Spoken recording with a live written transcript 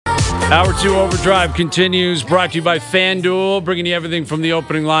Hour 2 Overdrive continues, brought to you by FanDuel, bringing you everything from the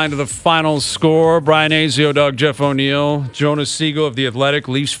opening line to the final score. Bryan Hayes, Dog, Jeff O'Neill, Jonas Siegel of The Athletic,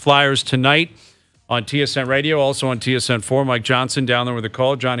 Leafs Flyers tonight on TSN Radio, also on TSN 4. Mike Johnson down there with the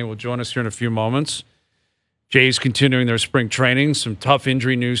call. Johnny will join us here in a few moments. Jays continuing their spring training. Some tough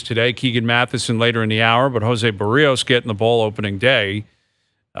injury news today. Keegan Matheson later in the hour, but Jose Berrios getting the ball opening day.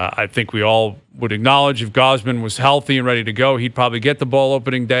 I think we all would acknowledge if Gausman was healthy and ready to go, he'd probably get the ball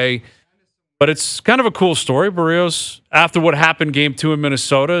opening day. But it's kind of a cool story. Berrios, after what happened Game 2 in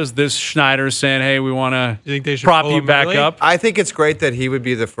Minnesota, is this Schneider saying, hey, we want to prop you back up? I think it's great that he would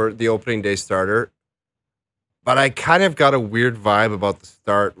be the opening day starter. But I kind of got a weird vibe about the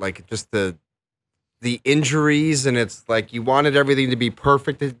start, like just the injuries, and it's like you wanted everything to be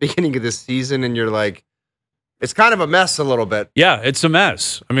perfect at the beginning of this season, and you're like, it's kind of a mess a little bit. Yeah, it's a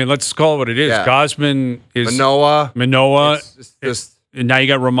mess. I mean, let's call it what it is. Yeah. Gausman is Manoah. It's just. And now you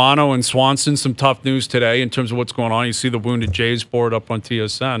got Romano and Swanson. Some tough news today in terms of what's going on. You see the Wounded Jays board up on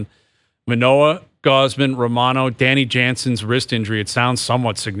TSN. Manoah, Gausman, Romano, Danny Jansen's wrist injury. It sounds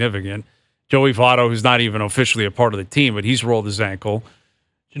somewhat significant. Joey Votto, who's not even officially a part of the team, but he's rolled his ankle. Do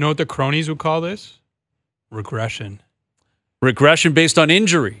you know what the cronies would call this? Regression. Regression based on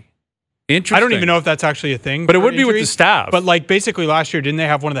injury. Interesting. I don't even know if that's actually a thing. But it would be with the staff. But like basically last year, didn't they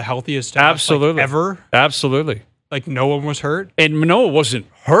have one of the healthiest staffs Absolutely. ever? Absolutely. Like no one was hurt? And Manoah wasn't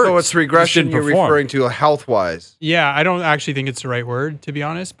hurt. So it's regression you're referring to health-wise. Yeah, I don't actually think it's the right word, to be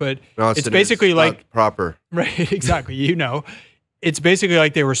honest. But no, it's basically like... not proper. Right, exactly. You know. It's basically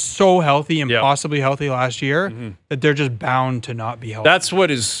like they were so healthy and possibly healthy last year that they're just bound to not be healthy. That's what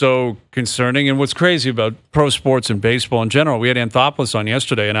is so concerning. And what's crazy about pro sports and baseball in general, we had Anthopoulos on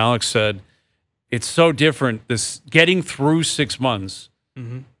yesterday, and Alex said, it's so different, this getting through 6 months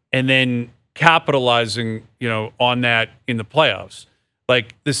and then capitalizing, on that in the playoffs.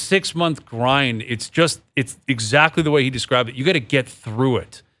 Like the 6 month grind, it's exactly the way he described it. You got to get through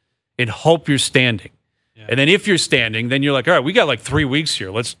it and hope you're standing. Yeah. And then if you're standing, then you're like, all right, we got like 3 weeks here.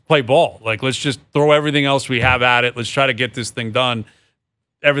 Let's play ball. Like, let's just throw everything else we have at it. Let's try to get this thing done.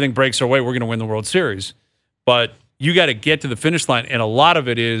 Everything breaks our way. We're going to win the World Series. But you got to get to the finish line. And a lot of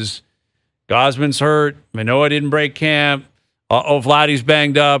it is Gausman's hurt. Manoah didn't break camp. Vladdy's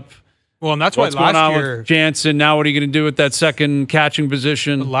banged up. Well, and that's what's why last year with Jansen. Now, what are you going to do with that second catching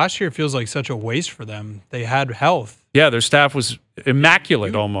position? Last year feels like such a waste for them. They had health. Yeah, their staff was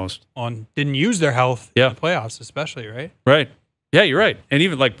immaculate almost. Didn't use their health in the playoffs, especially, right? Right. Yeah, you're right. And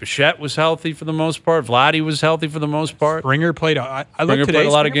even like Bichette was healthy for the most part. Vladdy was healthy for the most part. Springer played. I looked today. Played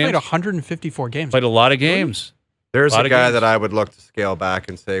a lot of games. Played 154 games. Played a lot of games. There's a guy that I would look to scale back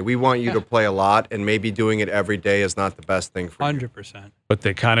and say, we want you to play a lot, and maybe doing it every day is not the best thing for you. 100%. But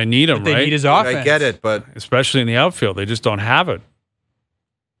they kind of need him, right? They need his offense. I get it, but... Especially in the outfield. They just don't have it.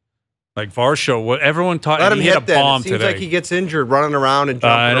 Like Varsho, what everyone taught him he hit a bomb today. It seems today. like he gets injured running around and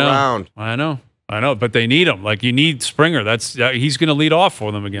jumping around. I know. But they need him. Like, you need Springer. He's going to lead off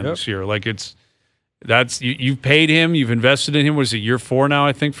for them again this year. Like, you've paid him. You've invested in him. Was it year 4 now,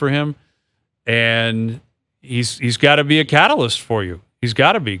 I think, for him? And... He's got to be a catalyst for you. He's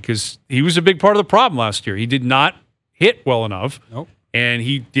got to be, because he was a big part of the problem last year. He did not hit well enough, and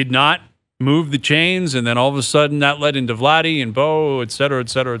he did not move the chains, and then all of a sudden that led into Vladdy and Bo, et cetera, et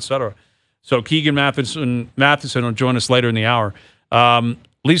cetera, et cetera. So Keegan Matheson will join us later in the hour.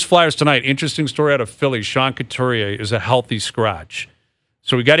 Leafs Flyers tonight. Interesting story out of Philly. Sean Couturier is a healthy scratch.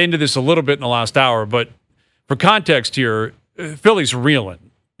 So we got into this a little bit in the last hour, but for context here, Philly's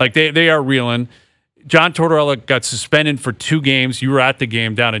reeling. Like they are reeling. John Tortorella got suspended for 2 games. You were at the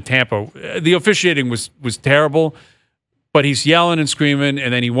game down in Tampa. The officiating was terrible, but he's yelling and screaming,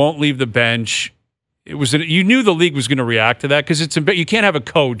 and then he won't leave the bench. You knew the league was going to react to that, because you can't have a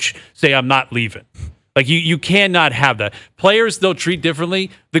coach say, I'm not leaving. Like, you cannot have that. Players, they'll treat differently.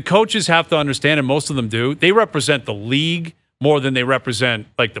 The coaches have to understand, and most of them do. They represent the league more than they represent,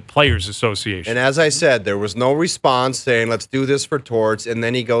 like, the Players Association. And as I said, there was no response saying, let's do this for Torts, and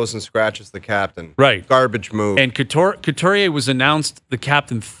then he goes and scratches the captain. Right. Garbage move. And Couturier was announced the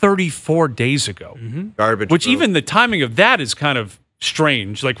captain 34 days ago. Garbage Which move. even the timing of that is kind of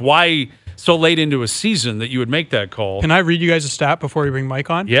strange. Like, why so late into a season that you would make that call? Can I read you guys a stat before we bring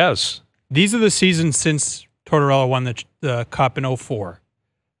Mike on? Yes. These are the seasons since Tortorella won the Cup in 2004.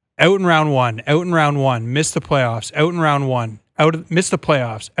 Out in round 1, out in round 1, missed the playoffs, out in round 1, missed the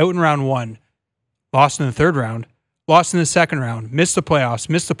playoffs, out in round 1, lost in the 3rd round, lost in the 2nd round, missed the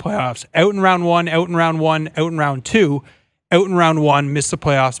playoffs, out in round 1, out in round 1, out in round 2, out in round 1, missed the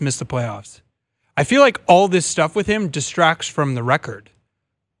playoffs. I feel like all this stuff with him distracts from the record.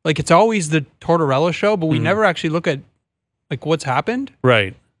 Like, it's always the Tortorella show, but we never actually look at, like, what's happened.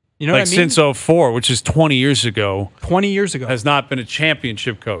 Right. You know like what I mean? since 04, which is 20 years ago. 20 years ago. Has not been a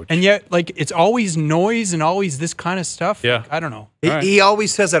championship coach. And yet, like, it's always noise and always this kind of stuff. Yeah. Like, I don't know. He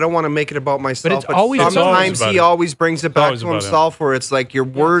always says, I don't want to make it about myself. But it's always sometimes he always brings it back to about himself where it's like your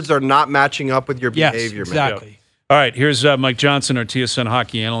words are not matching up with your behavior. Yes, exactly. Man. All right, here's Mike Johnson, our TSN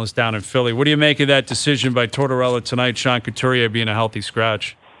hockey analyst down in Philly. What do you make of that decision by Tortorella tonight, Sean Couturier being a healthy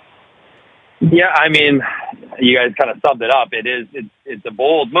scratch? Yeah, I mean, you guys kind of summed it up. It's a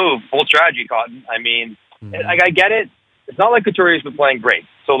bold move, bold strategy, Cotton. I mean, like, I get it. It's not like Couturier's been playing great.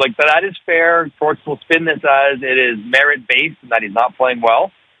 So, like, that is fair. Torts will spin this as it is merit-based and that he's not playing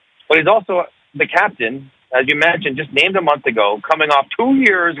well. But he's also the captain, as you mentioned, just named a month ago, coming off 2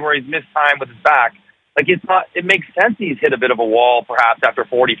 years where he's missed time with his back. Like, it makes sense he's hit a bit of a wall perhaps after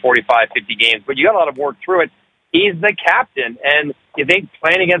 40, 45, 50 games, but you got a lot of work through it. He's the captain, and you think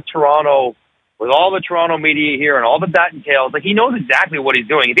playing against Toronto with all the Toronto media here and all that entails, like, he knows exactly what he's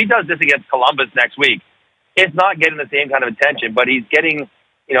doing. If he does this against Columbus next week, it's not getting the same kind of attention, but he's getting,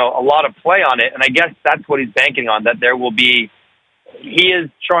 a lot of play on it, and I guess that's what he's banking on, that there will be, he is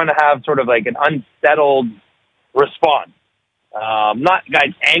trying to have sort of like an unsettled response. Not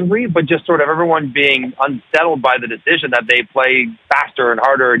guys angry, but just sort of everyone being unsettled by the decision that they play faster and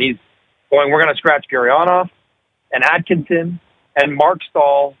harder, and he's going, we're going to scratch Gurianov and Atkinson and Mark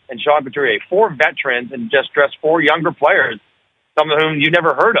Stahl and Sean Couturier, 4 veterans, and just dress 4 younger players, some of whom you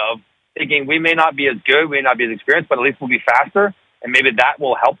never heard of, thinking we may not be as good, we may not be as experienced, but at least we'll be faster, and maybe that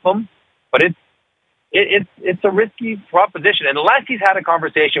will help them. But it's a risky proposition, unless he's had a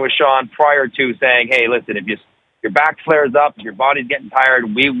conversation with Sean prior to saying, hey, listen, if your back flares up, if your body's getting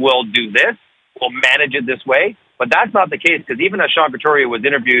tired, we will do this, we'll manage it this way. But that's not the case, because even as Sean Couturier was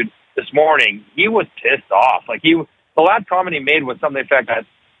interviewed this morning, he was pissed off. Like, the last comment he made was something to the effect that,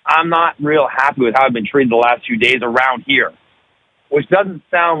 I'm not real happy with how I've been treated the last few days around here, which doesn't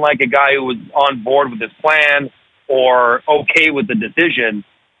sound like a guy who was on board with this plan or okay with the decision.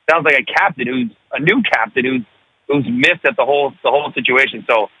 Sounds like a new captain who's missed at the whole situation.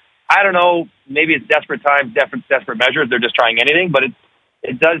 So I don't know, maybe it's desperate times, desperate measures. They're just trying anything, but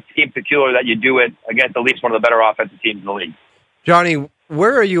it does seem peculiar that you do it against at least one of the better offensive teams in the league. Johnny,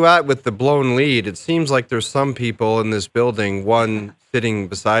 where are you at with the blown lead? It seems like there's some people in this building, one sitting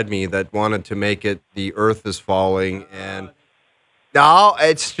beside me, that wanted to make it the earth is falling. And no,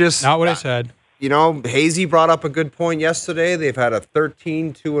 it's just not what I said. Hazy brought up a good point yesterday. They've had a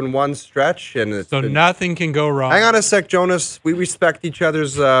 13-2-1 stretch, and nothing can go wrong. Hang on a sec, Jonas. We respect each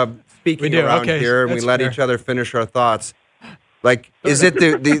other's speaking around here, and we let each other finish our thoughts. Like, is it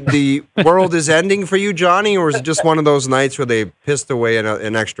the world is ending for you, Johnny, or is it just one of those nights where they pissed away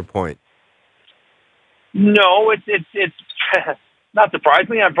an extra point? No, it's not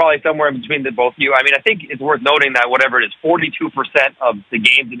surprisingly, I'm probably somewhere in between the both of you. I mean, I think it's worth noting that whatever it is, 42% of the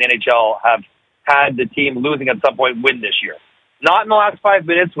games in the NHL have had the team losing at some point win this year. Not in the last 5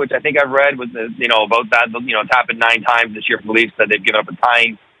 minutes, which I think I've read was about that. It's happened 9 times this year for the Leafs that they've given up a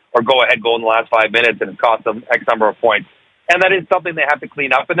tying or go-ahead goal in the last 5 minutes, and it's cost them X number of points. And that is something they have to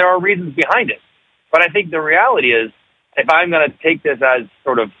clean up, and there are reasons behind it. But I think the reality is, if I'm going to take this as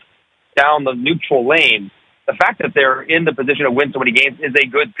sort of down the neutral lane, the fact that they're in the position to win so many games is a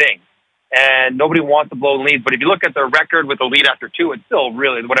good thing. And nobody wants to blow leads. But if you look at their record with the lead after 2, it's still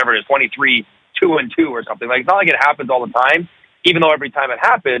really, whatever it is, 23-2-2 or something. Like, it's not like it happens all the time. Even though every time it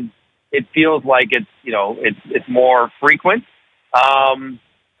happens, it feels like it's more frequent.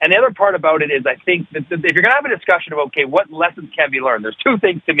 And the other part about it is, I think that if you're going to have a discussion of, okay, what lessons can be learned, there's 2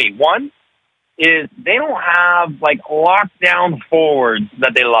 things to me. One is they don't have, like, lockdown forwards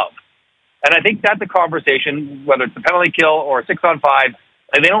that they love. And I think that's a conversation, whether it's the penalty kill or 6-on-5. Like,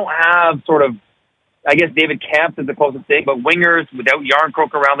 they don't have sort of, I guess David Kampf is the closest thing, but wingers without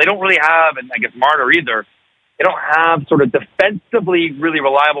Yarncroke around, they don't really have, and I guess Marner either, they don't have sort of defensively really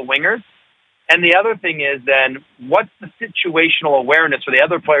reliable wingers. And the other thing is then, what's the situational awareness for the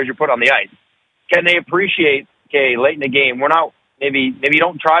other players you put on the ice? Can they appreciate, okay, late in the game, we're not, maybe you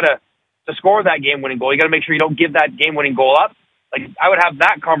don't try to score that game-winning goal. You got to make sure you don't give that game-winning goal up. Like, I would have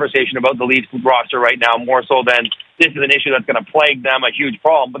that conversation about the Leafs roster right now more so than this is an issue that's going to plague them, a huge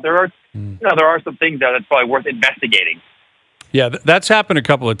problem. But there are some things there that's probably worth investigating. Yeah, that's happened a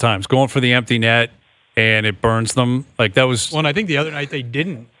couple of times, going for the empty net, and it burns them. Like, that was... Well, and I think the other night they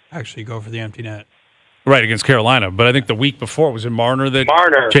didn't actually go for the empty net. Right, against Carolina. But I think the week before, was it Marner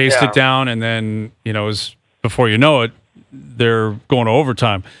that chased it down, and then, before you know it, they're going to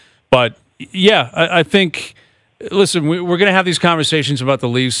overtime. But, yeah, I think... Listen, we're going to have these conversations about the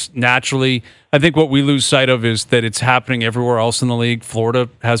Leafs naturally. I think what we lose sight of is that it's happening everywhere else in the league. Florida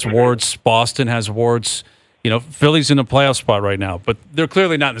has warts. Boston has warts. Philly's in a playoff spot right now, but they're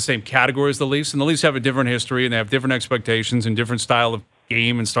clearly not in the same category as the Leafs, and the Leafs have a different history, and they have different expectations and different style of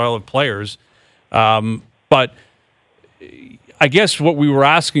game and style of players. But I guess what we were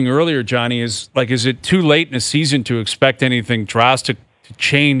asking earlier, Johnny, is it too late in a season to expect anything drastic to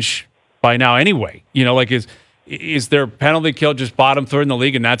change by now anyway? Is their penalty kill just bottom third in the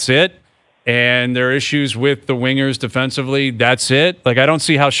league and that's it? And there are issues with the wingers defensively, that's it? I don't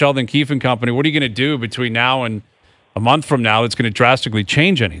see how Sheldon Keefe and company, what are you going to do between now and a month from now that's going to drastically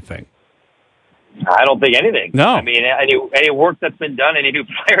change anything? I don't think anything. No. I mean, any work that's been done, any new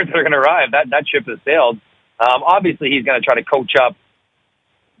players that are going to arrive, that ship has sailed. Obviously, he's going to try to coach up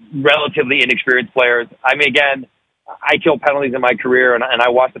relatively inexperienced players. I mean, again, I kill penalties in my career, and I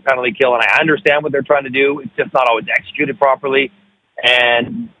watch the penalty kill, and I understand what they're trying to do. It's just not always executed properly.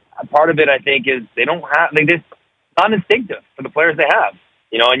 And part of it, I think, is they don't have – it's not instinctive for the players they have.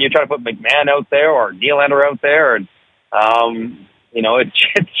 And you try to put McMahon out there or Nylander out there, and,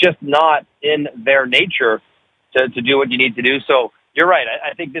 it's just not in their nature to do what you need to do. So you're right.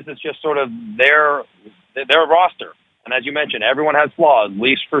 I think this is just sort of their roster. And as you mentioned, everyone has flaws.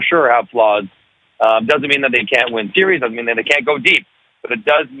 Leafs for sure have flaws. Doesn't mean that they can't win series. Doesn't mean that they can't go deep. But it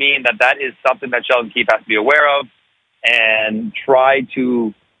does mean that is something that Sheldon Keefe has to be aware of and try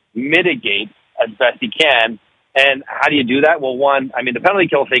to mitigate as best he can. And how do you do that? Well, one, I mean, the penalty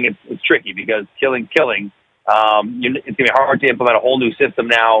kill thing is tricky because killing. It's going to be hard to implement a whole new system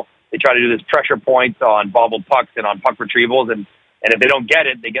now. They try to do this pressure points on bobbled pucks and on puck retrievals, and if they don't get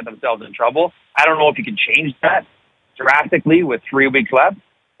it, they get themselves in trouble. I don't know if you can change that drastically with 3 weeks left.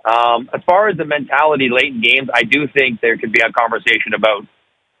 As far as the mentality late in games, I do think there could be a conversation about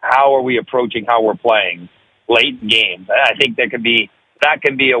how are we approaching how we're playing late in games. I think that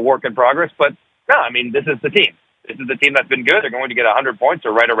can be a work in progress, but no, I mean, this is the team. This is the team that's been good. They're going to get 100 points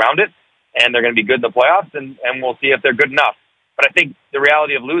or right around it, and they're going to be good in the playoffs, and we'll see if they're good enough. But I think the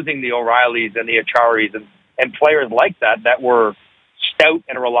reality of losing the O'Reillys and the Acharis and players like that were stout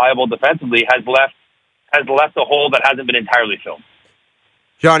and reliable defensively has left a hole that hasn't been entirely filled.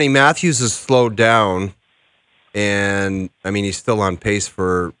 Johnny, Matthews has slowed down, and I mean, he's still on pace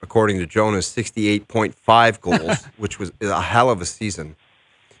for, according to Jonas, 68.5 goals, which was a hell of a season.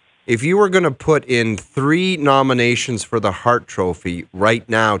 If you were going to put in 3 nominations for the Hart Trophy right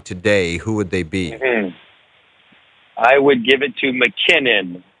now, today, who would they be? Mm-hmm. I would give it to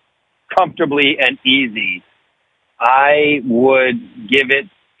McKinnon, comfortably and easy. I would give it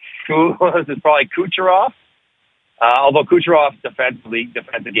to, this is probably Kucherov. Although Kucherov's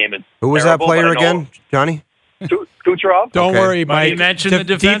defensive game is Who was terrible, that player again, Johnny? Kucherov. Don't worry, Mike. He mentioned the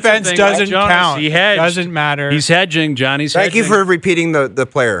defense thing, doesn't Jonas. count. He hedged. Doesn't matter. He's hedging, Johnny. Thank you for repeating the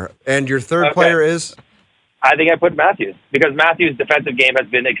player. And your third player is? I think I put Matthews because Matthews' defensive game has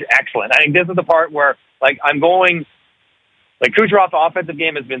been excellent. I think this is the part where, I'm going, Kucherov's offensive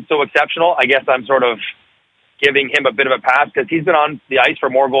game has been so exceptional. I guess I'm sort of giving him a bit of a pass because he's been on the ice for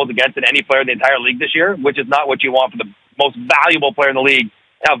more goals against than any player in the entire league this year, which is not what you want for the most valuable player in the league.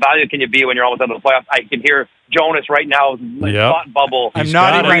 How valuable can you be when you're almost out of the playoffs? I can hear Jonas right now, thought bubble. I'm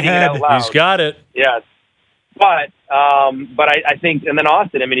nodding my head. He's got it. Yes. But I think, and then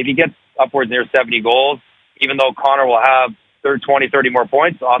Auston, I mean, if he gets upwards near 70 goals, even though Connor will have 20, 30 more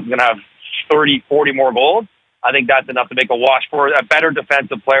points, Auston's going to have 30, 40 more goals. I think that's enough to make a wash for a better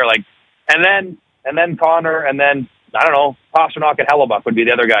defensive player. And then Connor, and then, I don't know, Pasternak and Hellebuck would be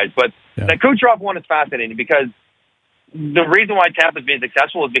the other guys. But the Kucherov one is fascinating because the reason why Tampa's being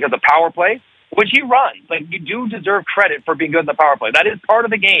successful is because of power play, which he runs. You do deserve credit for being good in the power play. That is part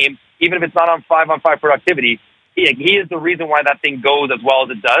of the game, even if it's not on 5-on-5 productivity. He is the reason why that thing goes as well as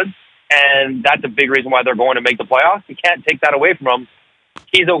it does, and that's a big reason why they're going to make the playoffs. You can't take that away from him.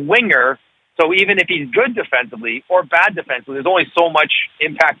 He's a winger, so even if he's good defensively or bad defensively, there's only so much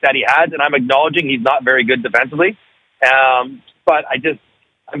impact that he has, and I'm acknowledging he's not very good defensively. But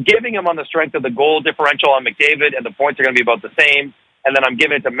I'm giving him on the strength of the goal differential on McDavid, and the points are going to be about the same. And then I'm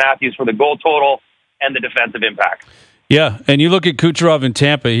giving it to Matthews for the goal total and the defensive impact. Yeah, and you look at Kucherov in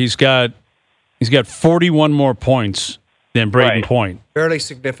Tampa, he's got 41 more points than Braden Point. Fairly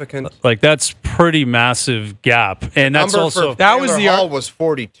significant. That's pretty massive gap. And that's also that was the Hall was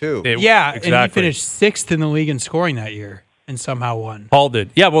 42. Exactly. And he finished 6th in the league in scoring that year. And somehow won. Paul did.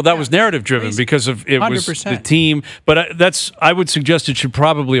 Yeah, well, that was narrative driven because of it 100%. Was the team. But I would suggest it should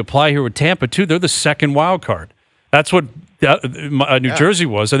probably apply here with Tampa too. They're the second wild card. That's what New Jersey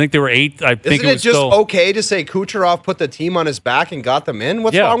was. I think they were 8th. I think Isn't it just okay to say Kucherov put the team on his back and got them in?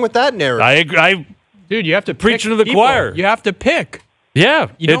 What's wrong with that narrative? I Dude, you have to preach to the choir. You have to pick. Yeah,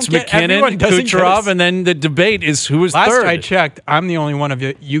 You it's don't get- everyone McKinnon, doesn't get Kucherov, us. and then the debate is who is Last third. I checked, I'm the only one of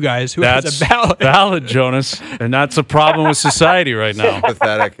you guys who has That's a ballot. valid, Jonas, and that's a problem with society right now.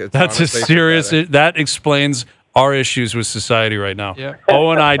 Pathetic. It's That's a honestly serious. pathetic. That explains our issues with society right now. Yeah.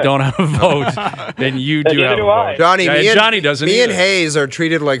 Owen and I don't have a vote, and you do Neither have a do vote. I. Johnny, Yeah, me and, Johnny doesn't. me and either. Hayes are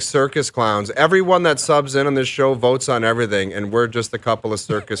treated like circus clowns. Everyone that subs in on this show votes on everything, and we're just a couple of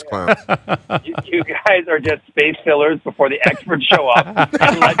circus clowns. You guys are just space fillers before the experts show up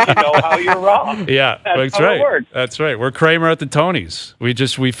and let you know how you're wrong. Yeah, that's how right. it works. That's right. We're Kramer at the Tonys.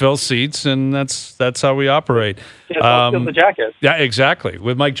 We fill seats, and that's how we operate. Just don't steal the jacket. Yeah, exactly.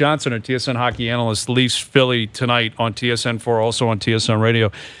 With Mike Johnson, our TSN hockey analyst, Leafs Philly tonight on TSN4, also on TSN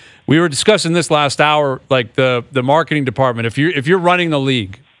Radio. We were discussing this last hour, like the marketing department. If you're running the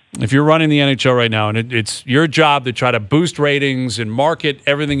league, if you're running the NHL right now, and it's your job to try to boost ratings and market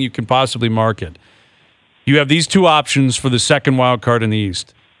everything you can possibly market, you have these two options for the second wild card in the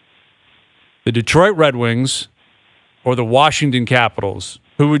East: the Detroit Red Wings or the Washington Capitals.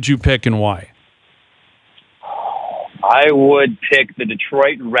 Who would you pick and why? I would pick the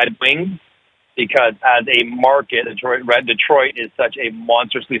Detroit Red Wings because as a market, Detroit is such a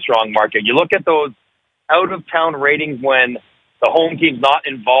monstrously strong market. You look at those out-of-town ratings when the home team's not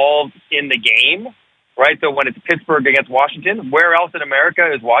involved in the game, right? So when it's Pittsburgh against Washington, where else in America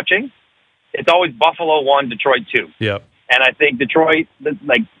is watching? It's always Buffalo 1, Detroit 2. Yep. And I think Detroit,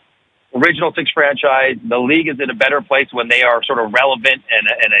 like original six franchise, the league is in a better place when they are sort of relevant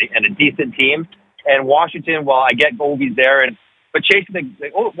and a decent team. And Washington, well, I get Ovi's there, but chasing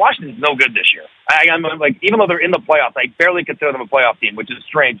Washington's no good this year. I'm like, even though they're in the playoffs, I barely consider them a playoff team, which is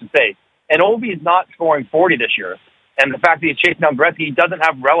strange to say. And Ovi's not scoring 40 this year, and the fact that he's chasing down Gretzky, he doesn't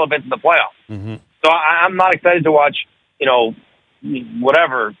have relevance in the playoffs. Mm-hmm. So I'm not excited to watch,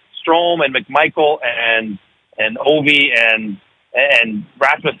 whatever Strome and McMichael and Ovi and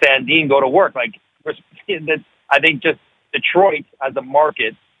Rasmus Sandin go to work. Like, I think just Detroit as a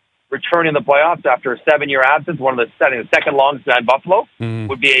market returning the playoffs after a 7-year absence, one of the second longest behind Buffalo,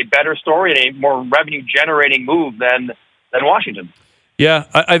 would be a better story and a more revenue-generating move than Washington. Yeah,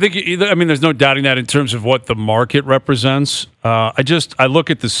 I think, there's no doubting that in terms of what the market represents. I look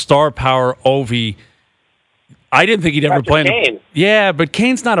at the star power Ovi. I didn't think he'd ever play. Kane. Yeah, but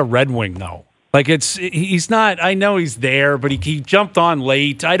Kane's not a Red Wing, though. Like, he's not. I know he's there, but he jumped on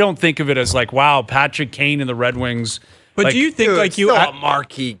late. I don't think of it as like, wow, Patrick Kane and the Red Wings. But like, do you think Dude, still a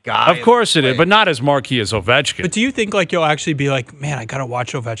marquee guy? Of course it is, but not as marquee as Ovechkin. But do you think like you'll actually be like, man, I gotta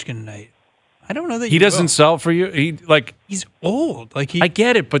watch Ovechkin tonight? I don't know that he doesn't sell for you. He's old. Like I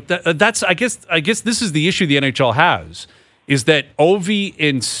get it, but that's I guess this is the issue the NHL has, is that Ovi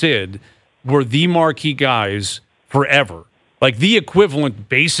and Sid were the marquee guys forever. Like the equivalent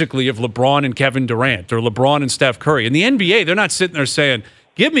basically of LeBron and Kevin Durant or LeBron and Steph Curry. In the NBA, they're not sitting there saying,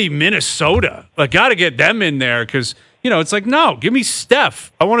 give me Minnesota. Like, got to get them in there because, it's like, no, give me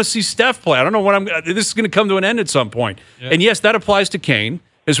Steph. I want to see Steph play. I don't know this is going to come to an end at some point. Yeah. And yes, that applies to Kane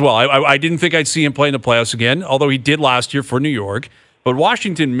as well. I didn't think I'd see him play in the playoffs again, although he did last year for New York. But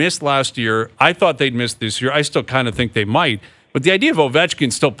Washington missed last year. I thought they'd miss this year. I still kind of think they might. But the idea of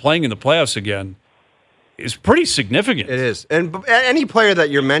Ovechkin still playing in the playoffs again is pretty significant. It is. And any player that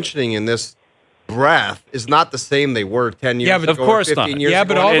you're mentioning in this breath is not the same they were 10 years ago. Of course 15 not. years Yeah, ago.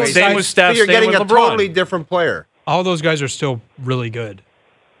 but all those same guys, with Steph. So you're getting with a LeBron. totally different player. all those guys are still really good.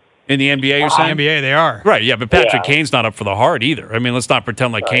 In the NBA, you're In saying? the NBA, they are. Right, yeah, but Patrick Yeah. Kane's not up for the Hart either. I mean, let's not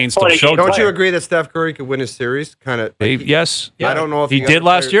pretend like Kane still Don't showed. Don't you player. agree that Steph Curry could win his series? Kind of. Yes. I don't know if he the did other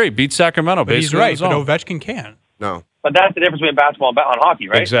last players- year. He beat Sacramento. But he's basically on right. his But own. Ovechkin can. No. But that's the difference between basketball and hockey,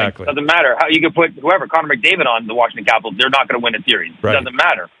 right? Exactly. It doesn't matter how you could put whoever, Connor McDavid on the Washington Capitals, they're not going to win a series. Right. It doesn't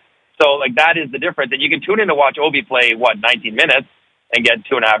matter. So, like, that is the difference. And you can tune in to watch Obi play, 19 minutes and get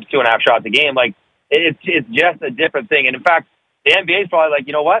two and a half shots a game. Like, it's just a different thing. And in fact, the NBA is probably like,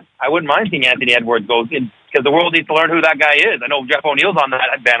 you know what? I wouldn't mind seeing Anthony Edwards go in because the world needs to learn who that guy is. I know Jeff O'Neill's on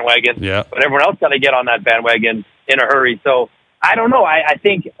that bandwagon, Yeah. but everyone else got to get on that bandwagon in a hurry. So I don't know. I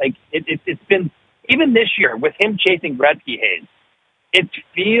think like it's been even this year with him chasing Gretzky, Hayes. It's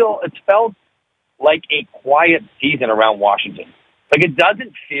felt like a quiet season around Washington. Like it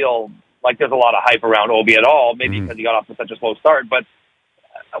doesn't feel like there's a lot of hype around Obi at all. Maybe because he got off to such a slow start, but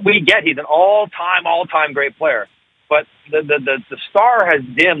we get he's an all-time great player. But the star has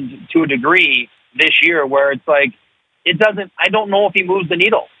dimmed to a degree this year where it's like it doesn't. I don't know if he moves the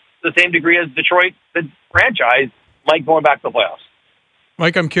needle to the same degree as Detroit, the franchise, might going back to the playoffs.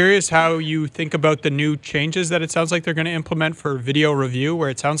 Mike, I'm curious how you think about the new changes that it sounds like they're going to implement for video review, where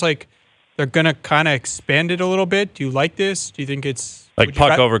it sounds like they're going to kind of expand it a little bit. Do you like this? Do you think it's Like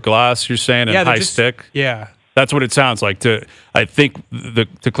puck over glass, you're saying, and high stick? Yeah. That's what it sounds like. I think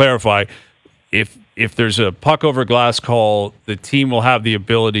to clarify, if there's a puck over glass call, the team will have the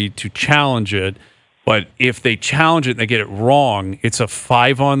ability to challenge it. But if they challenge it and they get it wrong, it's a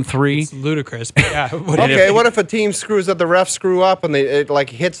 5-on-3. It's ludicrous. But yeah. What if a team screws up, the refs screw up, and it like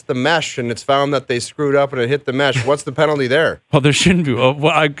hits the mesh, and it's found that they screwed up and it hit the mesh? What's the penalty there? Well, there shouldn't be. Well,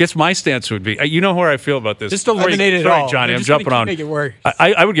 I guess my stance would be, you know where I feel about this. Just eliminate it all. Johnny, I'm just jumping on. Make it worse.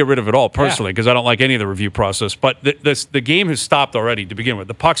 I would get rid of it all personally because I don't like any of the review process. But the game has stopped already to begin with.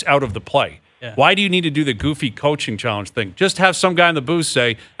 The puck's out of the play. Yeah. Why do you need to do the goofy coaching challenge thing? Just have some guy in the booth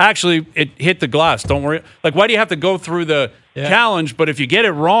say, actually, it hit the glass. Don't worry. Like, why do you have to go through the challenge? But if you get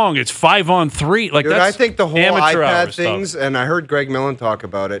it wrong, it's 5-on-3. Like, dude, that's I think the whole iPad things, and I heard Greg Millen talk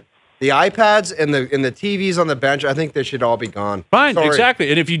about it. The iPads and the TVs on the bench, I think they should all be gone. Fine,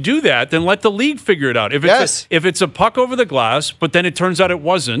 exactly. And if you do that, then let the league figure it out. If it's a puck over the glass, but then it turns out it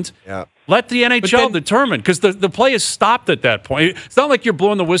wasn't, let the NHL determine, because the play is stopped at that point. It's not like you're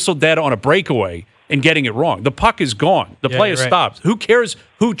blowing the whistle dead on a breakaway and getting it wrong. The puck is gone. The play is stopped. Who cares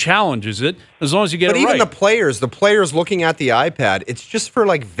who challenges it as long as you get it right? But even the players looking at the iPad, it's just for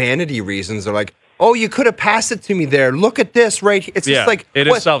like vanity reasons. They're like, oh, you could have passed it to me there. Look at this right here. It's just like it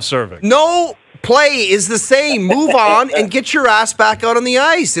is self-serving. No play is the same. Move on and get your ass back out on the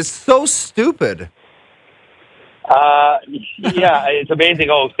ice. It's so stupid. Yeah, it's amazing.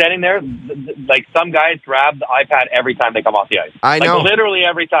 Oh, standing there, like some guys grab the iPad every time they come off the ice. I know. Like, literally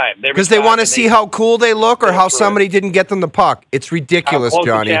every time. Because they want to see how cool they look or how somebody didn't get them the puck. It's ridiculous, how close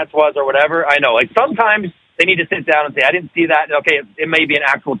Johnny. The chance was or whatever. I know. Like sometimes they need to sit down and say, I didn't see that. Okay, it may be an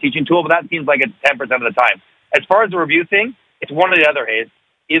actual teaching tool, but that seems like it's 10% of the time. As far as the review thing, it's one or the other, Hayes.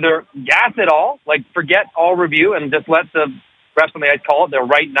 Either gas it all, like forget all review and just let the refs on the ice call it. They're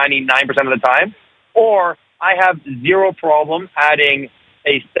right 99% of the time. Or I have zero problem adding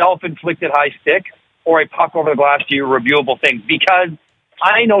a self-inflicted high stick or a puck over the glass to your reviewable things, because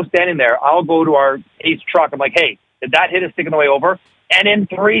I know standing there, I'll go to our Ace truck. I'm like, hey, did that hit a stick on the way over? And in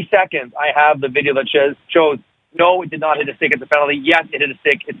 3 seconds, I have the video that shows, no, it did not hit a stick. It's a penalty. Yes, it hit a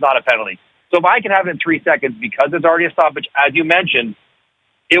stick. It's not a penalty. So if I can have it in 3 seconds, because it's already a stoppage, as you mentioned,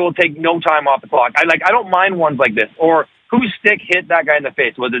 it will take no time off the clock. I don't mind ones like this. Or whose stick hit that guy in the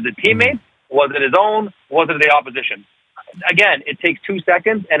face? Was it the teammate? Was it his own? Was it the opposition? Again, it takes 2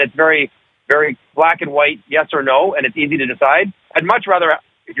 seconds, and it's very, very black and white, yes or no, and it's easy to decide. I'd much rather,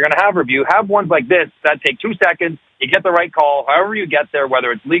 if you're going to have review, have ones like this that take 2 seconds. You get the right call. However you get there, whether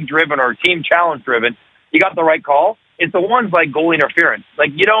it's league-driven or team challenge-driven, you got the right call. It's the ones like goal interference. Like,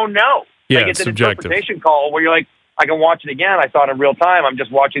 you don't know. Yeah, like, it's an subjective interpretation call where you're like, I can watch it again. I saw it in real time. I'm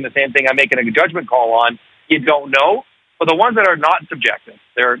just watching the same thing I'm making a judgment call on. You don't know. But the ones that are not subjective,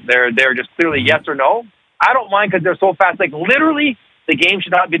 they're just clearly yes or no. I don't mind because they're so fast. Like, literally, the game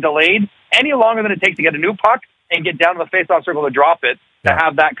should not be delayed any longer than it takes to get a new puck and get down to the face-off circle to drop it to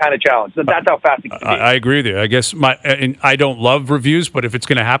have that kind of challenge. So that's how fast it can be. I agree with you. I guess and I don't love reviews, but if it's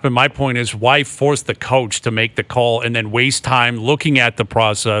going to happen, my point is, why force the coach to make the call and then waste time looking at the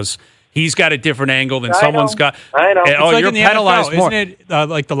process? He's got a different angle than someone's got. I know. Oh, like you're in the penalized NFL, more. Isn't it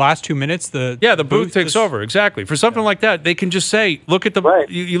like the last 2 minutes? The booth takes over. Exactly. For something like that, they can just say, look at the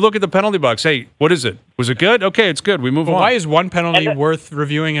you look at the penalty box. Hey, what is it? Was it good? Okay, it's good. We move on. Why is one penalty worth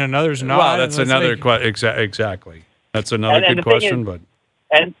reviewing and another's not? Well, that's another question. Exactly. That's another good question.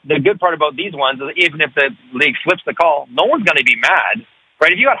 And the good part about these ones is even if the league flips the call, no one's going to be mad,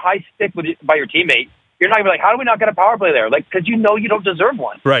 right? If you got high stick by your teammate, you're not going to be like, how do we not get a power play there? Like, because you know you don't deserve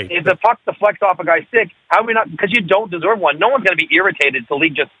one. Right. If the puck deflects off a guy's stick, how do we not? Because you don't deserve one. No one's going to be irritated if the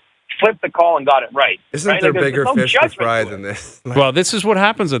league just flipped the call and got it right. Isn't there bigger fish to fry than this? Well, this is what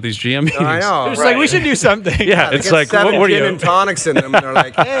happens at these GM meetings. I know. It's like, we should do something. Yeah, it's like, what are you? And tonics in them, and they're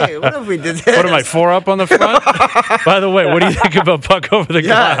like, hey, what if we did this? What am I, 4 up on the front? By the way, what do you think about puck over the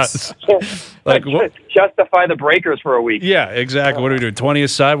glass? Like, justify the breakers for a week. Yeah, exactly. What do we do? 20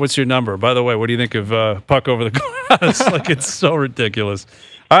 aside? What's your number? By the way, what do you think of puck over the glass? Like, it's so ridiculous.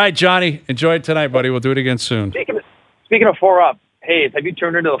 All right, Johnny, enjoy it tonight, buddy. We'll do it again soon. Speaking of 4 up, Hayes, have you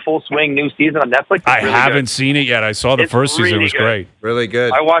turned into the full swing new season on Netflix? I haven't seen it yet. I saw the first season. It was great. Really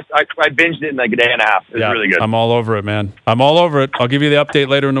good. I binged it in like a day and a half. It was really good. I'm all over it, man. I'm all over it. I'll give you the update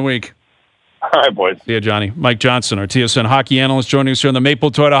later in the week. All right, boys. See you, Johnny. Mike Johnson, our TSN hockey analyst, joining us here on the Maple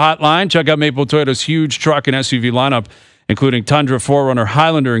Toyota hotline. Check out Maple Toyota's huge truck and SUV lineup, including Tundra, 4Runner,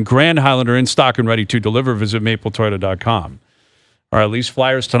 Highlander, and Grand Highlander in stock and ready to deliver. Visit mapletoyota.com. All right, Leafs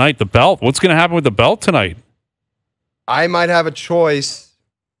Flyers tonight. The belt. What's going to happen with the belt tonight? I might have a choice.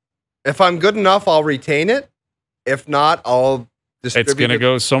 If I'm good enough, I'll retain it. If not, I'll distribute it. It's going to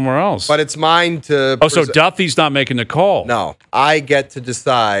go somewhere else. But it's mine to... so Duffy's not making the call. No. I get to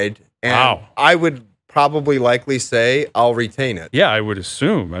decide. And I would probably likely say I'll retain it. Yeah, I would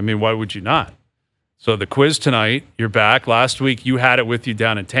assume. I mean, why would you not? So the quiz tonight, you're back. Last week, you had it with you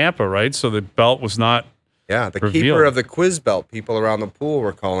down in Tampa, right? So the belt was not the revealed. Keeper of the quiz belt. People around the pool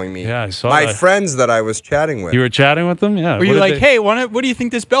were calling me. Yeah, I saw my that. friends that I was chatting with. You were chatting with them? Yeah. Were you like, hey, what do you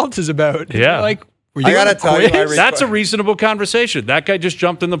think this belt is about? Yeah. Like, were you I gotta tell you, that's a reasonable conversation. That guy just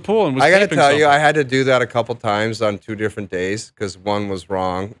jumped in the pool and was I gotta taping tell something. you, I had to do that a couple times on 2 different days because one was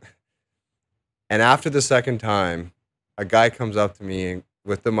wrong. And after the second time, a guy comes up to me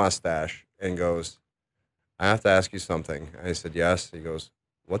with the mustache and goes, I have to ask you something. I said, yes. He goes,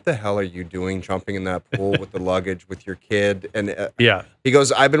 what the hell are you doing jumping in that pool with the luggage with your kid? And he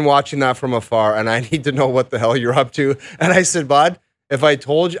goes, I've been watching that from afar, and I need to know what the hell you're up to. And I said, bud, if I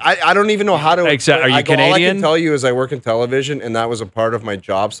told you, I don't even know how to. Exactly. Are you Canadian? All I can tell you is I work in television, and that was a part of my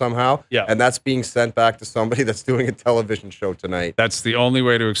job somehow. Yeah. And that's being sent back to somebody that's doing a television show tonight. That's the only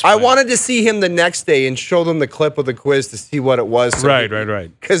way to explain. I wanted to see him the next day and show them the clip of the quiz to see what it was. So right.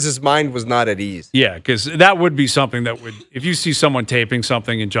 Because his mind was not at ease. Yeah, because that would be something that would, if you see someone taping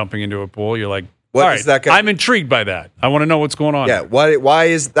something and jumping into a pool, you're like, what is that guy? I'm intrigued by that. I want to know what's going on. Yeah, why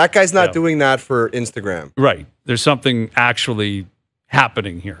is that guy's not doing that for Instagram? Right. There's something actually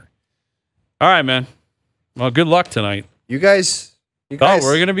happening here. All right, man. Well, good luck tonight. You guys. Oh,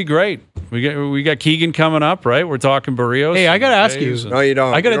 we're gonna be great. We got Keegan coming up, right? We're talking Barrios. Hey, I gotta ask you. No, you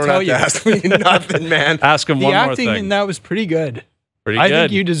don't. I gotta tell you. Ask me nothing, man. Ask him one more acting thing. in that was pretty good. Pretty I good.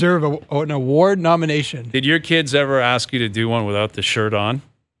 think you deserve an award nomination. Did your kids ever ask you to do one without the shirt on?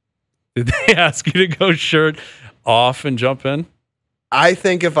 Did they ask you to go shirt off and jump in? I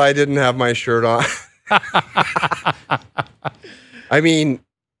think if I didn't have my shirt on, I mean,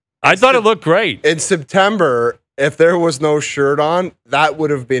 I thought it looked great. In September, if there was no shirt on, that would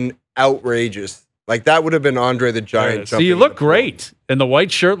have been outrageous. Like, that would have been Andre the Giant. So you look great. And the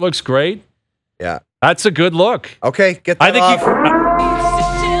white shirt looks great. Yeah. That's a good look. Okay, get that off.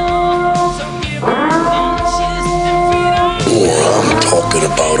 I'm talking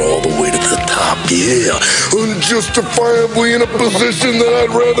about all the way to the top, yeah. Unjustifiably in a position that I'd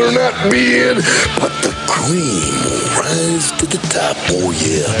rather not be in, but the cream will rise to the top, oh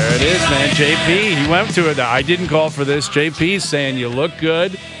yeah. There it is, man. JP, he went to it. I didn't call for this. JP's saying you look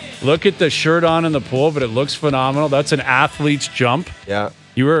good. Look at the shirt on in the pool, but it looks phenomenal. That's an athlete's jump. Yeah.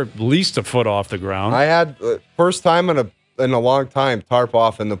 You were at least a foot off the ground. I had first time in a long time tarp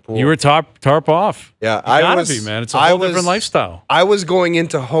off in the pool. You were tarp off. Yeah, I was. Be, man. It's a whole different lifestyle. I was going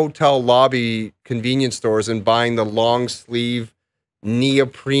into hotel lobby convenience stores and buying the long sleeve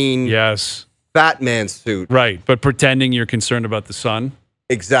neoprene fat man suit. Right, but pretending you're concerned about the sun.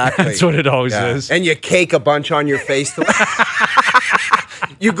 Exactly. That's what it always is. And you cake a bunch on your face.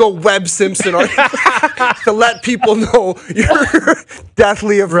 You go Webb Simpson to let people know you're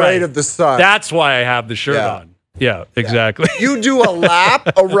deathly afraid of the sun. That's why I have the shirt on. Yeah, exactly. You do a lap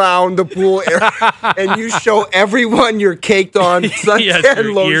around the pool area and you show everyone you're caked on.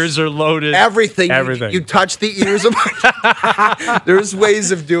 Your ears are loaded. Everything. You touch the ears of There's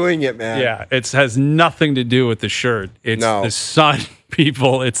ways of doing it, man. Yeah, it has nothing to do with the shirt. It's the sun,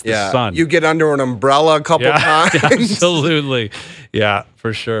 people. It's the sun. You get under an umbrella a couple times. Absolutely. Yeah,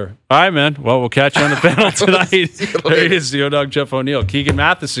 for sure. All right, man. Well, we'll catch you on the panel tonight. There he is, the O-Dog Jeff O'Neill. Keegan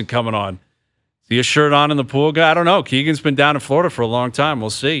Matheson coming on. See a shirt on in the pool guy? I don't know. Keegan's been down in Florida for a long time. We'll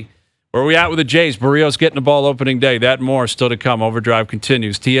see. Where are we at with the Jays? Berrios getting the ball opening day. That and more still to come. Overdrive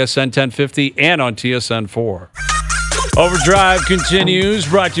continues. TSN 1050 and on TSN 4. Overdrive continues.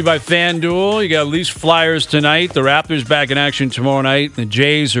 Brought to you by FanDuel. You got Leafs Flyers tonight. The Raptors back in action tomorrow night. The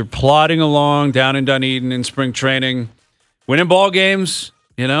Jays are plodding along down in Dunedin in spring training. Winning ball games.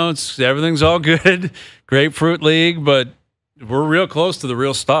 You know, everything's all good. Grapefruit League, but we're real close to the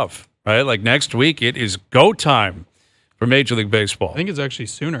real stuff. Right, like next week, it is go time for Major League Baseball. I think it's actually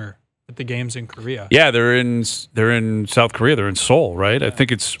sooner with the games in Korea. Yeah, they're in South Korea. They're in Seoul, right? Yeah. I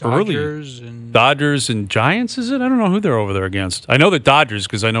think it's Dodgers early. Dodgers and Giants, is it? I don't know who they're over there against. I know the Dodgers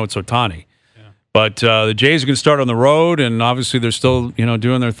because I know it's Ohtani. Yeah. But the Jays are going to start on the road, and obviously they're still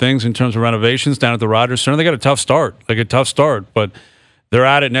doing their things in terms of renovations down at the Rogers Center. They got a tough start, but they're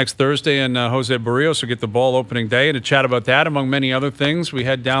at it next Thursday, and Jose Berrios will get the ball opening day. And to chat about that, among many other things, we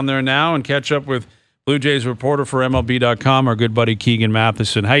head down there now and catch up with Blue Jays reporter for MLB.com, our good buddy Keegan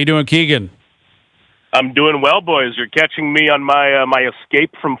Matheson. How you doing, Keegan? I'm doing well, boys. You're catching me on my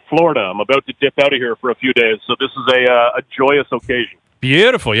escape from Florida. I'm about to dip out of here for a few days, so this is a joyous occasion.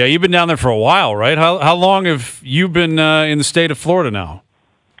 Beautiful. Yeah, you've been down there for a while, right? How long have you been in the state of Florida now?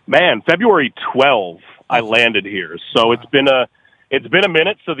 Man, February 12th, I landed here, so it's been a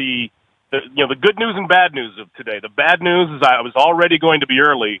minute. So the good news and bad news of today. The bad news is I was already going to be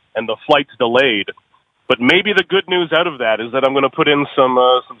early, and the flight's delayed. But maybe the good news out of that is that I'm going to put in some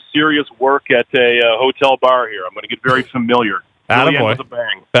serious work at a hotel bar here. I'm going to get very familiar. Really end with a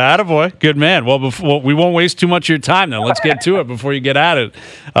bang. Attaboy. Good man. Well, we won't waste too much of your time then. Let's get to it before you get at it.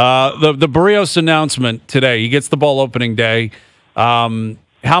 The Berrios announcement today, he gets the ball opening day.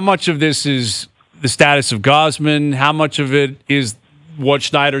 How much of this is the status of Gausman? How much of it is what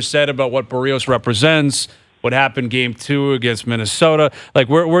Schneider said about what Berrios represents? What happened Game 2 against Minnesota? Like,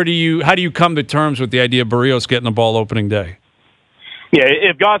 how do you come to terms with the idea of Berrios getting the ball opening day? Yeah,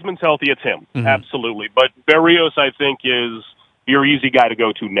 if Gausman's healthy, it's him. Mm-hmm. Absolutely. But Berrios, I think, is your easy guy to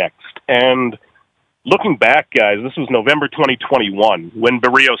go to next. And looking back, guys, this was November 2021 when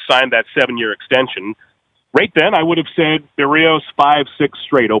Berrios signed that 7-year extension. Right then, I would have said Berrios 5-6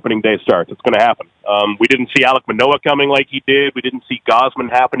 straight opening day starts. It's going to happen. We didn't see Alek Manoah coming like he did. We didn't see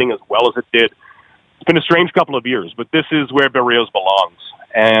Gausman happening as well as it did. It's been a strange couple of years, but this is where Berrios belongs.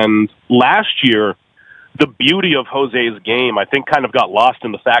 And last year, the beauty of Jose's game, I think, kind of got lost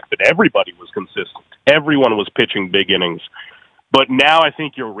in the fact that everybody was consistent. Everyone was pitching big innings. But now I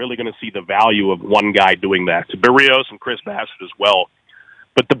think you're really going to see the value of one guy doing that. Berrios and Chris Bassett as well.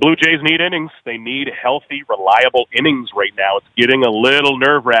 But the Blue Jays need innings. They need healthy, reliable innings right now. It's getting a little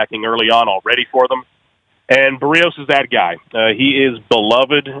nerve-wracking early on already for them. And Berrios is that guy. He is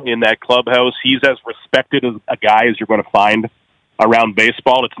beloved in that clubhouse. He's as respected as a guy as you're going to find around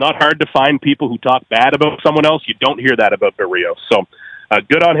baseball. It's not hard to find people who talk bad about someone else. You don't hear that about Berrios. So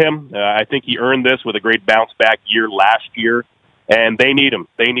good on him. I think he earned this with a great bounce-back year last year. And they need him.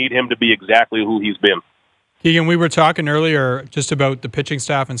 They need him to be exactly who he's been. Keegan, we were talking earlier just about the pitching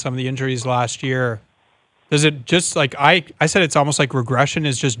staff and some of the injuries last year. Does it just, like, I said it's almost like regression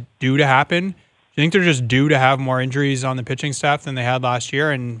is just due to happen? Do you think they're just due to have more injuries on the pitching staff than they had last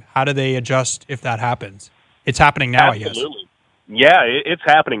year? And how do they adjust if that happens? It's happening now, Absolutely. I guess. Yeah, it's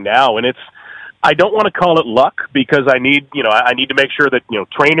happening now. And I don't want to call it luck because I need to make sure that,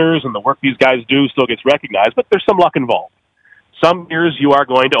 trainers and the work these guys do still gets recognized, but there's some luck involved. Some years you are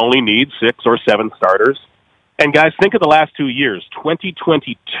going to only need 6 or 7 starters. And guys, think of the last 2 years.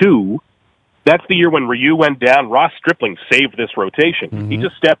 2022, that's the year when Ryu went down. Ross Stripling saved this rotation. Mm-hmm. He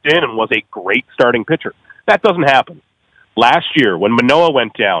just stepped in and was a great starting pitcher. That doesn't happen. Last year, when Manoah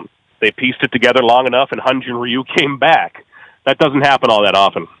went down, they pieced it together long enough and Hyun-Jin Ryu came back. That doesn't happen all that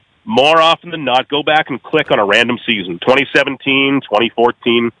often. More often than not, go back and click on a random season. 2017,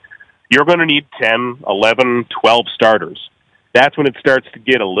 2014, you're going to need 10, 11, 12 starters. That's when it starts to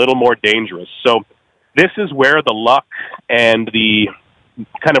get a little more dangerous. So this is where the luck and the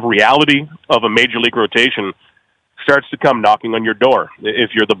kind of reality of a major league rotation starts to come knocking on your door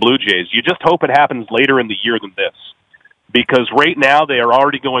if you're the Blue Jays. You just hope it happens later in the year than this. Because right now they are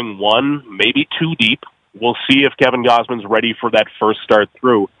already going 1, maybe 2 deep. We'll see if Kevin Gausman's ready for that first start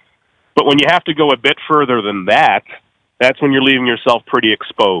through. But when you have to go a bit further than that, that's when you're leaving yourself pretty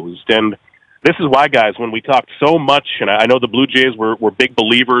exposed. And this is why, guys, when we talked so much, and I know the Blue Jays were big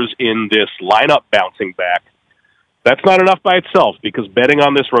believers in this lineup bouncing back, that's not enough by itself because betting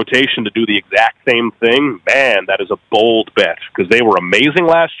on this rotation to do the exact same thing, man, that is a bold bet because they were amazing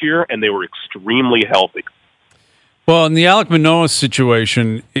last year and they were extremely healthy. Well, and the Alek Manoah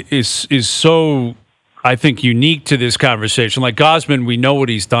situation is so, I think, unique to this conversation. Like Gausman, we know what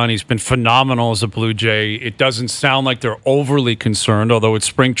he's done. He's been phenomenal as a Blue Jay. It doesn't sound like they're overly concerned, although it's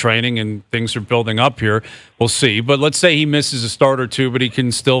spring training and things are building up here. We'll see. But let's say he misses a start or two, but he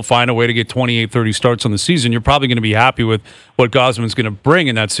can still find a way to get 28, 30 starts on the season. You're probably going to be happy with what Gausman's going to bring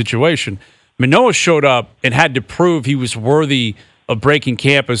in that situation. Manoah showed up and had to prove he was worthy of breaking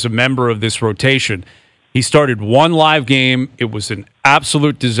camp as a member of this rotation. He started 1 live game. It was an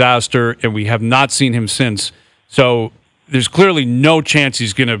absolute disaster, and we have not seen him since. So there's clearly no chance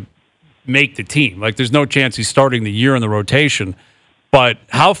he's going to make the team. Like, there's no chance he's starting the year in the rotation. But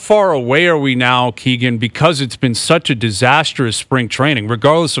how far away are we now, Keegan, because it's been such a disastrous spring training,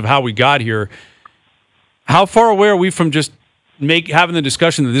 regardless of how we got here, how far away are we from just having the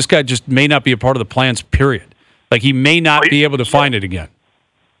discussion that this guy just may not be a part of the plans, period? Like, he may not be able to find it again.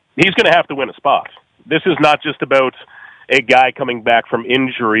 He's going to have to win a spot. This is not just about a guy coming back from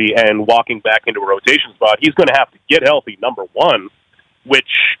injury and walking back into a rotation spot. He's going to have to get healthy, number one, which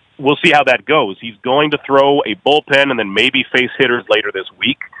we'll see how that goes. He's going to throw a bullpen and then maybe face hitters later this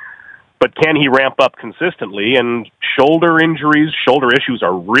week. But can he ramp up consistently? And shoulder injuries, shoulder issues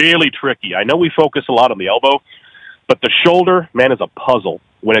are really tricky. I know we focus a lot on the elbow, but the shoulder, man, is a puzzle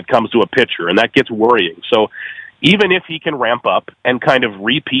when it comes to a pitcher, and that gets worrying. So even if he can ramp up and kind of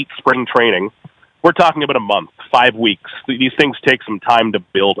repeat spring training, we're talking about a month, 5 weeks. These things take some time to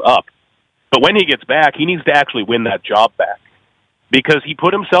build up. But when he gets back, he needs to actually win that job back. because he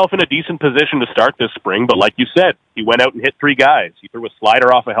put himself in a decent position to start this spring. But like you said, he went out and hit 3 guys. He threw a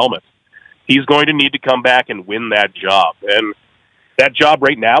slider off a helmet. He's going to need to come back and win that job. And that job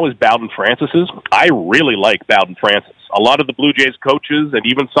right now is Bowden Francis's. I really like Bowden Francis. A lot of the Blue Jays coaches and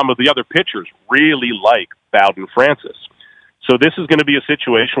even some of the other pitchers really like Bowden Francis. So this is going to be a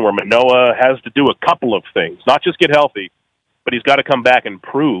situation where Manoah has to do a couple of things, not just get healthy, but he's got to come back and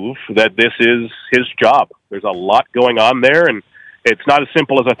prove that this is his job. There's a lot going on there, and it's not as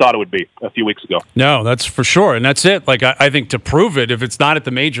simple as I thought it would be a few weeks ago. No, that's for sure. And that's it. Like, I think to prove it, if it's not at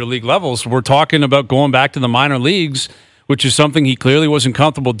the major league levels, we're talking about going back to the minor leagues, which is something he clearly wasn't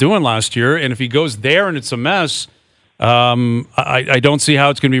comfortable doing last year. And if he goes there and it's a mess, I don't see how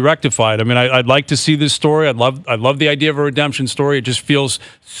it's going to be rectified. I mean, I'd like to see this story. I'd love the idea of a redemption story. It just feels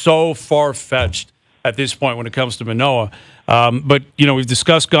so far-fetched at this point when it comes to Manoah. But, you know, we've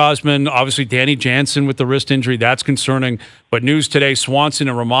discussed Gausman, obviously Danny Jansen with the wrist injury. That's concerning. But news today, Swanson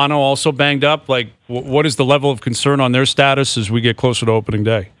and Romano also banged up. Like, what is the level of concern on their status as we get closer to opening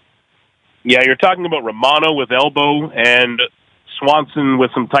day? Yeah, you're talking about Romano with elbow and Swanson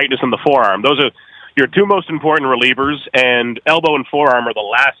with some tightness in the forearm. Those are your 2 most important relievers, and elbow and forearm are the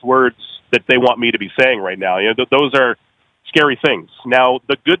last words that they want me to be saying right now. You know, those are scary things. Now,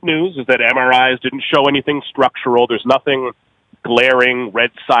 the good news is that MRIs didn't show anything structural. There's nothing glaring red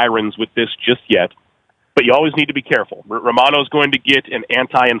sirens with this just yet, but you always need to be careful. Romano's going to get an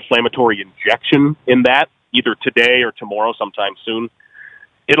anti-inflammatory injection in that, either today or tomorrow, sometime soon.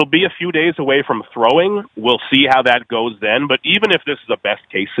 It'll be a few days away from throwing. We'll see how that goes then, but even if this is a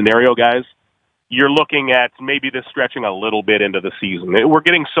best-case scenario, guys, you're looking at maybe this stretching a little bit into the season. We're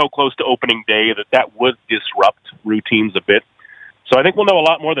getting so close to opening day that would disrupt routines a bit. So I think we'll know a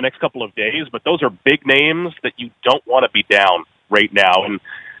lot more the next couple of days, but those are big names that you don't want to be down right now. And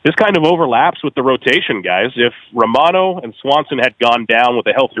this kind of overlaps with the rotation, guys. If Romano and Swanson had gone down with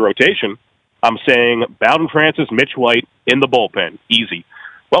a healthy rotation, I'm saying Bowden Francis, Mitch White in the bullpen, easy.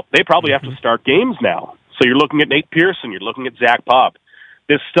 Well, they probably have to start games now. So you're looking at Nate Pearson, you're looking at Zach Pop.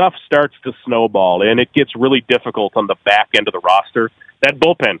 This stuff starts to snowball, and it gets really difficult on the back end of the roster. That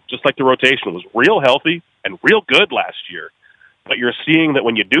bullpen, just like the rotation, was real healthy and real good last year. But you're seeing that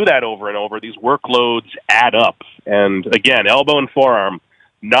when you do that over and over, these workloads add up. And again, elbow and forearm,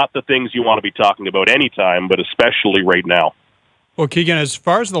 not the things you want to be talking about anytime, but especially right now. Well, Keegan, as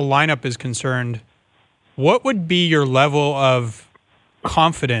far as the lineup is concerned, what would be your level of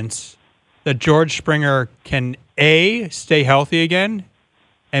confidence that George Springer can, A, stay healthy again,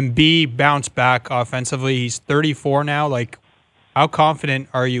 and B, bounce back offensively? He's 34 now. Like, how confident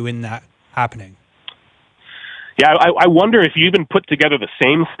are you in that happening? Yeah, I wonder if you even put together the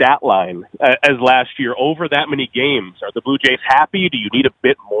same stat line as last year over that many games. Are the Blue Jays happy? Do you need a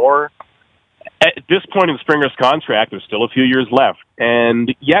bit more? At this point in Springer's contract, there's still a few years left.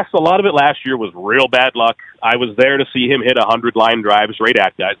 And yes, a lot of it last year was real bad luck. I was there to see him hit 100 line drives right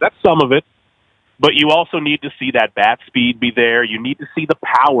at guys. That's some of it. But you also need to see that bat speed be there. You need to see the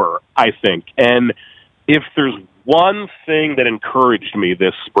power, I think. And if there's one thing that encouraged me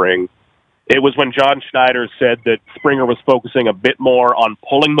this spring, it was when John Schneider said that Springer was focusing a bit more on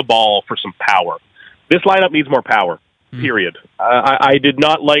pulling the ball for some power. This lineup needs more power, period. I did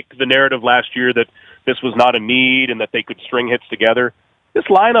not like the narrative last year that this was not a need and that they could string hits together. This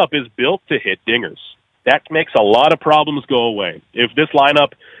lineup is built to hit dingers. That makes a lot of problems go away. If this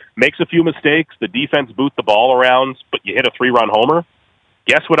lineup makes a few mistakes, the defense boot the ball around, but you hit a 3-run homer,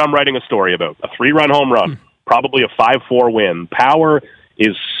 guess what I'm writing a story about? A 3-run home run, probably a 5-4 win. Power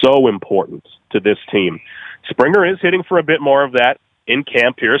is so important to this team. Springer is hitting for a bit more of that in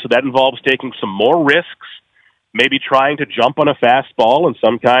camp here, so that involves taking some more risks, maybe trying to jump on a fastball, and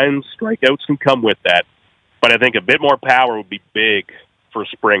sometimes strikeouts can come with that. But I think a bit more power would be big for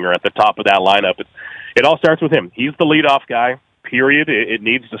Springer at the top of that lineup. It all starts with him. He's the leadoff guy, period. It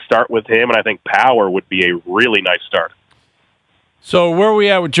needs to start with him, and I think power would be a really nice start. So where are we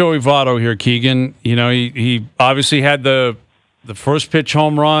at with Joey Votto here, Keegan? You know, he obviously had the first pitch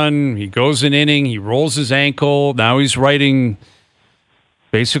home run. He goes an inning. He rolls his ankle. Now he's writing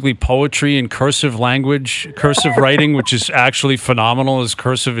basically poetry in cursive writing, which is actually phenomenal. His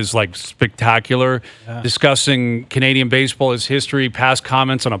cursive is like spectacular. Yeah. Discussing Canadian baseball, his history, past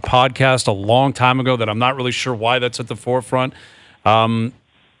comments on a podcast a long time ago that I'm not really sure why that's at the forefront.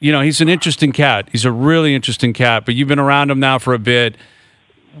 You know, he's an interesting cat. He's a really interesting cat, but you've been around him now for a bit.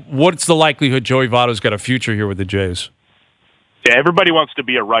 What's the likelihood Joey Votto's got a future here with the Jays? Yeah, everybody wants to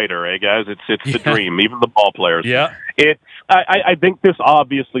be a writer, eh, guys? It's the dream, even the ball players. Yeah. I think this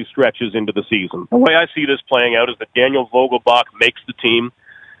obviously stretches into the season. The way I see this playing out is that Daniel Vogelbach makes the team.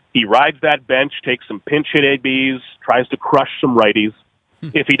 He rides that bench, takes some pinch hit ABs, tries to crush some righties.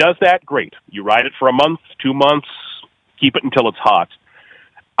 If he does that, great. You ride it for a month, 2 months, keep it until it's hot.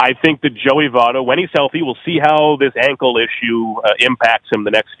 I think that Joey Votto, when he's healthy, we'll see how this ankle issue impacts him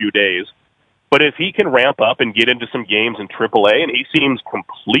the next few days. But if he can ramp up and get into some games in AAA, and he seems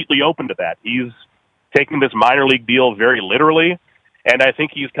completely open to that. He's taking this minor league deal very literally, and I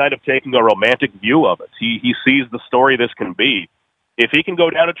think he's kind of taking a romantic view of it. He sees the story this can be. If he can go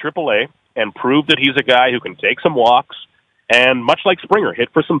down to AAA and prove that he's a guy who can take some walks, and much like Springer, hit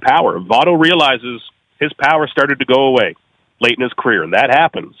for some power. Votto realizes his power started to go away late in his career, and that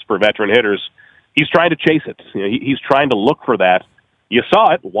happens for veteran hitters. He's trying to chase it. He's trying to look for that. You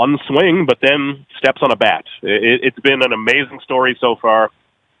saw it, one swing, but then steps on a bat. It's been an amazing story so far,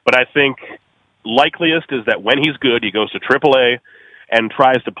 but I think likeliest is that when he's good, he goes to AAA and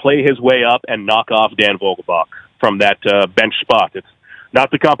tries to play his way up and knock off Dan Vogelbach from that bench spot. It's not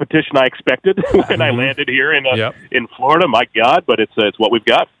the competition I expected when I landed here in Florida, my God, but it's what we've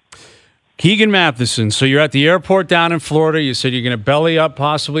got. Keegan Matheson, so you're at the airport down in Florida. You said you're going to belly up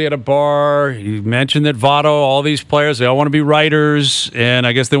possibly at a bar. You mentioned that Votto, all these players, they all want to be writers, and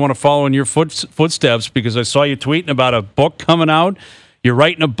I guess they want to follow in your footsteps because I saw you tweeting about a book coming out. You're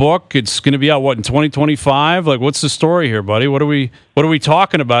writing a book. It's going to be out, in 2025? Like, what's the story here, buddy? What are we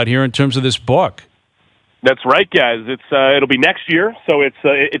talking about here in terms of this book? That's right, guys. It'll be next year, so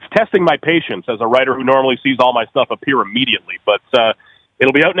it's testing my patience as a writer who normally sees all my stuff appear immediately. But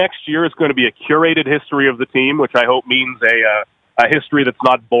it'll be out next year. It's going to be a curated history of the team, which I hope means a history that's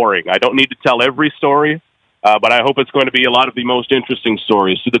not boring. I don't need to tell every story, but I hope it's going to be a lot of the most interesting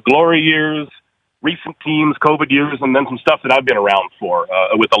stories. So the glory years, recent teams, COVID years, and then some stuff that I've been around for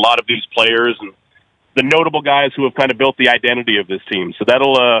with a lot of these players and the notable guys who have kind of built the identity of this team. So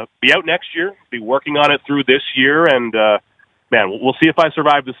that'll be out next year, be working on it through this year, and man, we'll see if I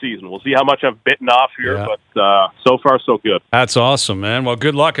survive the season. We'll see how much I've bitten off here, but so far, so good. That's awesome, man. Well,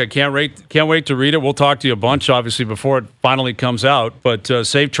 good luck. I can't wait to read it. We'll talk to you a bunch, obviously, before it finally comes out, but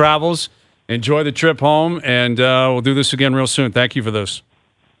safe travels. Enjoy the trip home, and we'll do this again real soon. Thank you for this.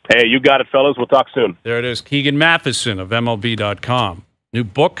 Hey, you got it, fellas. We'll talk soon. There it is. Keegan Matheson of MLB.com. New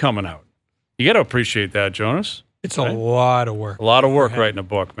book coming out. You got to appreciate that, Jonas. It's a lot of work. A lot of work writing a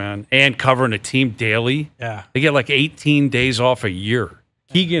book, man. And covering a team daily. Yeah. They get like 18 days off a year.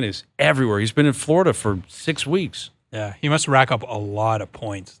 Keegan is everywhere. He's been in Florida for 6 weeks. Yeah. He must rack up a lot of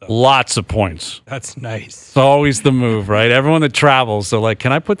points, though. Lots of points. That's nice. It's always the move, right? Everyone that travels, they're like,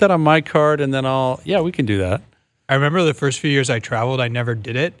 can I put that on my card? And then yeah, we can do that. I remember the first few years I traveled, I never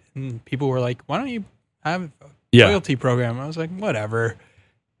did it. And people were like, why don't you have a loyalty program? I was like, whatever.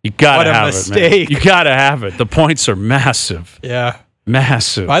 You gotta have mistake. it, man. You gotta have it. The points are massive. Yeah.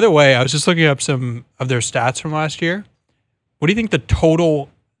 Massive. By the way, I was just looking up some of their stats from last year. What do you think the total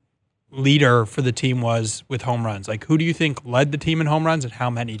leader for the team was with home runs? Like, who do you think led the team in home runs, and how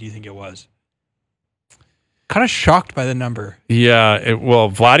many do you think it was? Kind of shocked by the number. Yeah.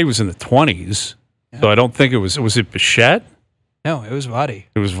 Vladdy was in the 20s, so I don't think it was it Bichette? No, it was Vladdy.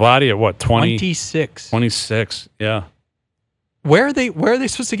 It was Vladdy at what, 26. 26, yeah. Where are they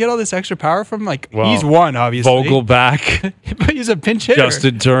supposed to get all this extra power from? Like, he's one, obviously. Vogelbach. But he's a pinch hitter.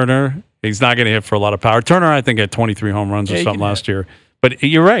 Justin Turner. He's not going to hit for a lot of power. Turner, I think, had 23 home runs or something last year. But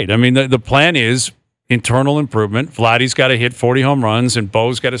you're right. I mean, the plan is internal improvement. Vladdy's got to hit 40 home runs, and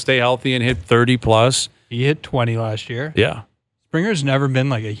Bo's got to stay healthy and hit 30 plus. He hit 20 last year. Yeah. Springer's never been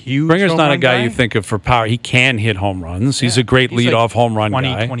like a huge Springer's not a guy guy you think of for power. He can hit home runs. He's a great leadoff home run 20,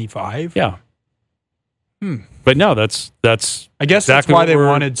 guy. 25. Yeah. But no, that's I guess exactly that's why they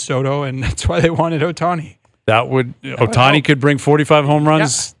wanted Soto, and that's why they wanted Ohtani. Ohtani could bring 45 home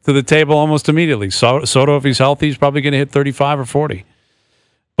runs to the table almost immediately. Soto, if he's healthy, he's probably going to hit 35 or 40.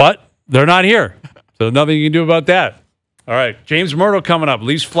 But they're not here, so nothing you can do about that. All right, James Murdo coming up.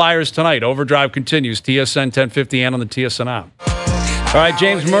 Leafs Flyers tonight. Overdrive continues. TSN 1050 and on the TSN app. All right,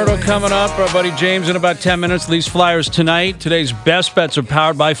 James Murdo coming up. Our buddy James in about 10 minutes. Leafs Flyers tonight. Today's best bets are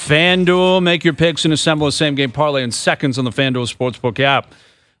powered by FanDuel. Make your picks and assemble a same-game parlay in seconds on the FanDuel Sportsbook app.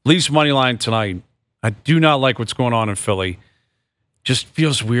 Leafs money line tonight. I do not like what's going on in Philly. Just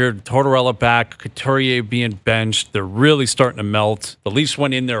feels weird. Tortorella back, Couturier being benched. They're really starting to melt. The Leafs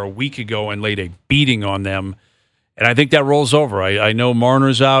went in there a week ago and laid a beating on them. And I think that rolls over. I know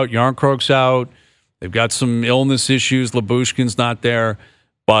Marner's out, Yarncroke's out. They've got some illness issues. Labushkin's not there.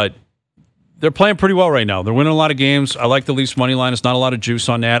 But they're playing pretty well right now. They're winning a lot of games. I like the Leafs money line. It's not a lot of juice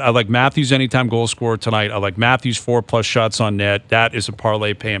on that. I like Matthews anytime goal scorer tonight. I like Matthews 4+ shots on net. That is a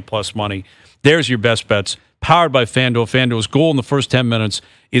parlay paying plus money. There's your best bets powered by FanDuel. FanDuel's goal in the first 10 minutes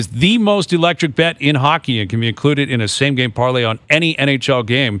is the most electric bet in hockey and can be included in a same-game parlay on any NHL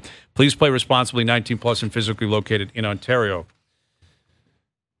game. Please play responsibly, 19 plus and physically located in Ontario.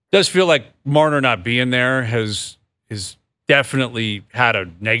 Does feel like Marner not being there has definitely had a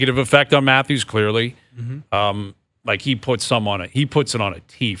negative effect on Matthews, clearly. Mm-hmm. Like he puts it on a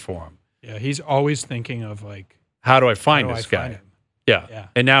tee for him. Yeah, he's always thinking of like, how do I find this guy? Find him? Yeah.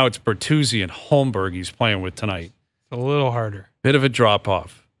 And now it's Bertuzzi and Holmberg he's playing with tonight. It's a little harder. Bit of a drop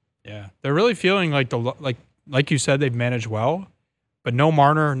off. Yeah, they're really feeling like like you said, they've managed well, but no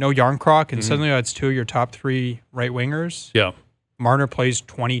Marner, no Yarncroc, and suddenly that's two of your top three right wingers. Yeah, Marner plays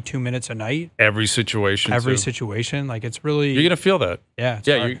 22 minutes a night. Every situation. Like it's really you're gonna feel that. Yeah,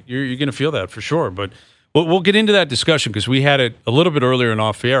 you're gonna feel that for sure. But we'll get into that discussion because we had it a little bit earlier in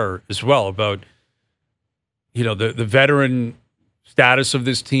off air as well about the veteran status of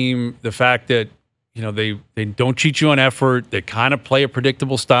this team, the fact that they don't cheat you on effort. They kind of play a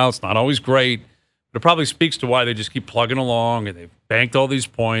predictable style. It's not always great, but it probably speaks to why they just keep plugging along and they've banked all these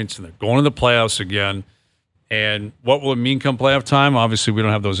points and they're going to the playoffs again. And what will it mean come playoff time? Obviously, we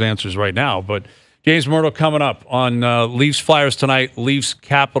don't have those answers right now. But James Myrtle coming up on Leafs Flyers tonight, Leafs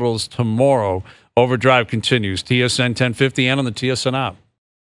Capitals tomorrow. OverDrive continues. TSN 1050 and on the TSN app.